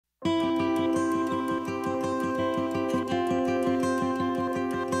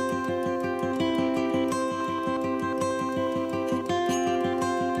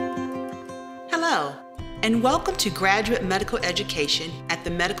and welcome to graduate medical education at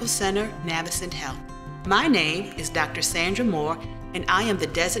the Medical Center Navicent Health. My name is Dr. Sandra Moore, and I am the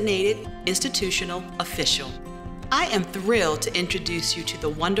designated institutional official. I am thrilled to introduce you to the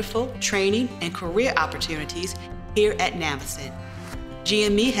wonderful training and career opportunities here at Navicent.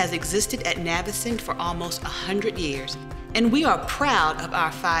 GME has existed at Navicent for almost 100 years, and we are proud of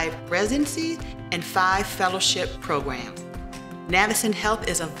our 5 residencies and 5 fellowship programs. Navicent Health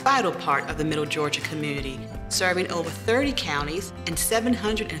is a vital part of the Middle Georgia community, serving over 30 counties and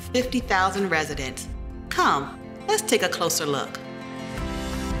 750,000 residents. Come, let's take a closer look.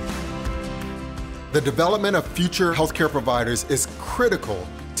 The development of future healthcare providers is critical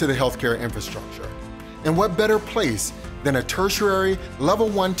to the healthcare infrastructure. And what better place than a tertiary level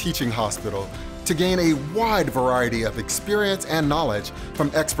 1 teaching hospital to gain a wide variety of experience and knowledge from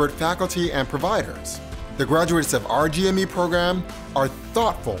expert faculty and providers. The graduates of our GME program are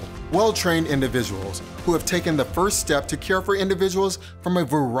thoughtful, well-trained individuals who have taken the first step to care for individuals from a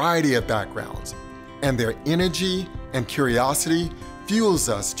variety of backgrounds. And their energy and curiosity fuels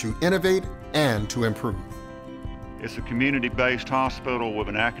us to innovate and to improve. It's a community-based hospital with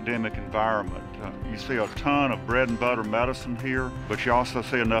an academic environment. You see a ton of bread and butter medicine here, but you also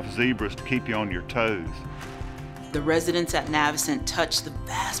see enough zebras to keep you on your toes. The residents at Navicent touch the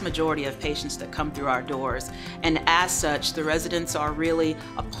vast majority of patients that come through our doors. And as such, the residents are really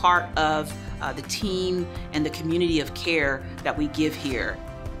a part of the team and the community of care that we give here.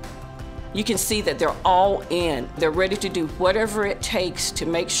 You can see that they're all in. They're ready to do whatever it takes to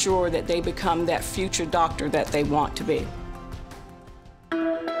make sure that they become that future doctor that they want to be.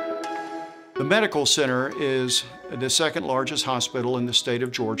 The Medical Center is the second largest hospital in the state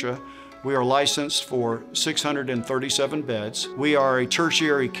of Georgia. We are licensed for 637 beds. We are a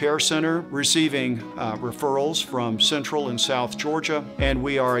tertiary care center receiving referrals from Central and South Georgia, and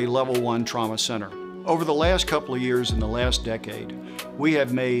we are a level 1 trauma center. Over the last couple of years, in the last decade, we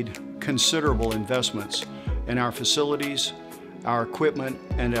have made considerable investments in our facilities, our equipment,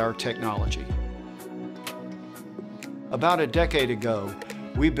 and our technology. About a decade ago,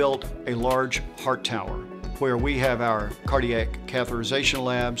 we built a large heart tower where we have our cardiac catheterization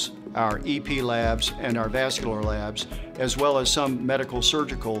labs, our EP labs, and our vascular labs, as well as some medical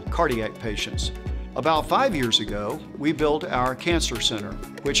surgical cardiac patients. About 5 years ago, we built our cancer center,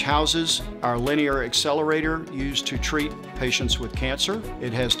 which houses our linear accelerator used to treat patients with cancer.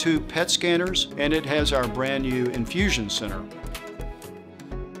 It has 2 PET scanners, and it has our brand new infusion center.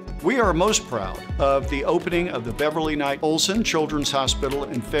 We are most proud of the opening of the Beverly Knight Olson Children's Hospital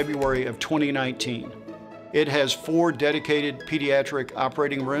in February of 2019. It has 4 dedicated pediatric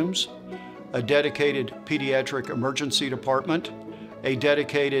operating rooms, a dedicated pediatric emergency department, a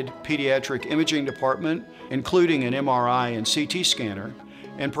dedicated pediatric imaging department, including an MRI and CT scanner,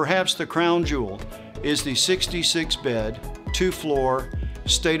 and perhaps the crown jewel is the 66-bed, 2-floor,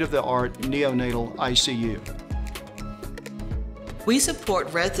 state-of-the-art neonatal ICU. We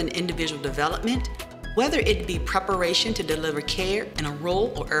support resident individual development, whether it be preparation to deliver care in a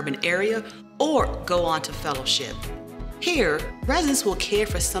rural or urban area, or go on to fellowship. Here, residents will care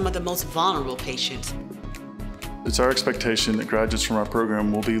for some of the most vulnerable patients. It's our expectation that graduates from our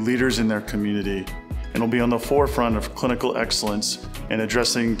program will be leaders in their community and will be on the forefront of clinical excellence and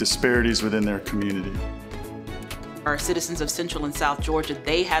addressing disparities within their community. Our citizens of Central and South Georgia,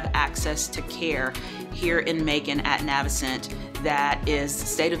 they have access to care here in Macon at Navicent that is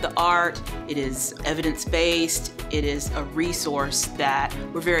state-of-the-art, it is evidence-based, it is a resource that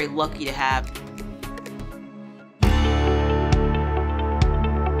we're very lucky to have.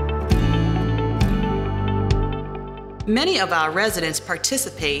 Many of our residents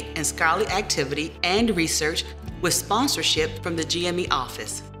participate in scholarly activity and research with sponsorship from the GME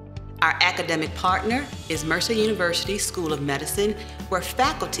office. Our academic partner is Mercer University School of Medicine, where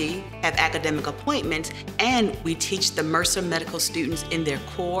faculty have academic appointments and we teach the Mercer medical students in their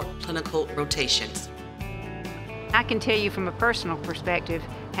core clinical rotations. I can tell you from a personal perspective,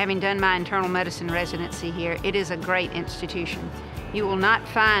 having done my internal medicine residency here, it is a great institution. You will not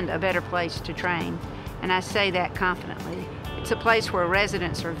find a better place to train, and I say that confidently. It's a place where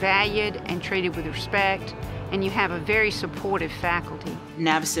residents are valued and treated with respect, and you have a very supportive faculty.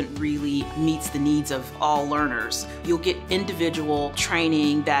 Navicent really meets the needs of all learners. You'll get individual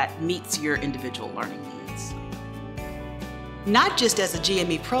training that meets your individual learning needs. Not just as a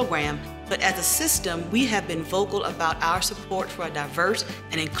GME program, but as a system, we have been vocal about our support for a diverse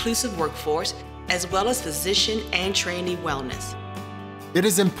and inclusive workforce, as well as physician and trainee wellness. It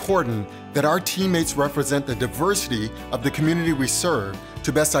is important that our teammates represent the diversity of the community we serve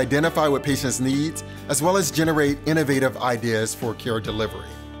to best identify what patients' needs, as well as generate innovative ideas for care delivery.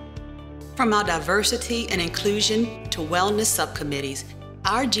 From our diversity and inclusion to wellness subcommittees,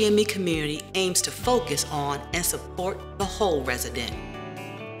 our GME community aims to focus on and support the whole resident.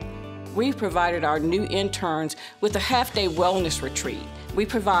 We've provided our new interns with a half-day wellness retreat. We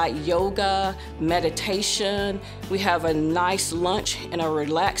provide yoga, meditation, we have a nice lunch in a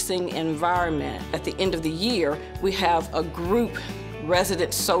relaxing environment. At the end of the year, we have a group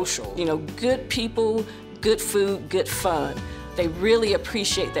resident social. You know, good people, good food, good fun. They really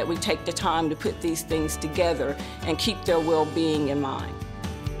appreciate that we take the time to put these things together and keep their well-being in mind.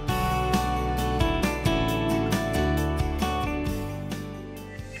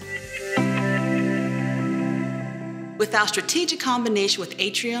 With our strategic combination with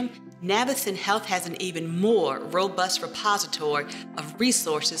Atrium, Navicent Health has an even more robust repository of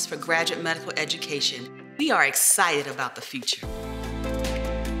resources for graduate medical education. We are excited about the future.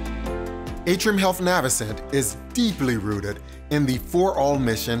 Atrium Health Navicent is deeply rooted in the For All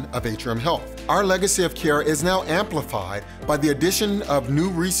mission of Atrium Health. Our legacy of care is now amplified by the addition of new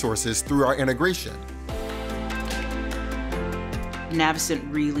resources through our integration. Navicent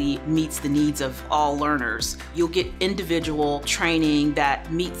really meets the needs of all learners. You'll get individual training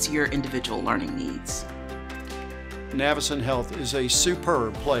that meets your individual learning needs. Navicent Health is a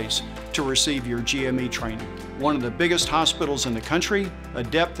superb place to receive your GME training. One of the biggest hospitals in the country, a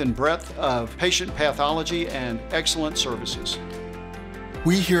depth and breadth of patient pathology and excellent services.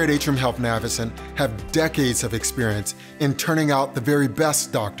 We here at Atrium Health Navicent have decades of experience in turning out the very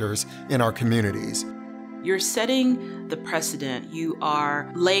best doctors in our communities. You're setting the precedent. You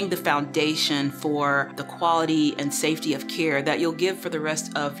are laying the foundation for the quality and safety of care that you'll give for the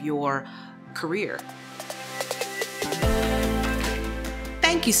rest of your career.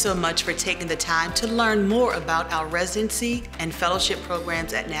 Thank you so much for taking the time to learn more about our residency and fellowship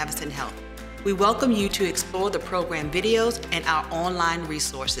programs at Navicent Health. We welcome you to explore the program videos and our online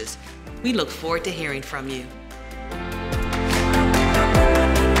resources. We look forward to hearing from you.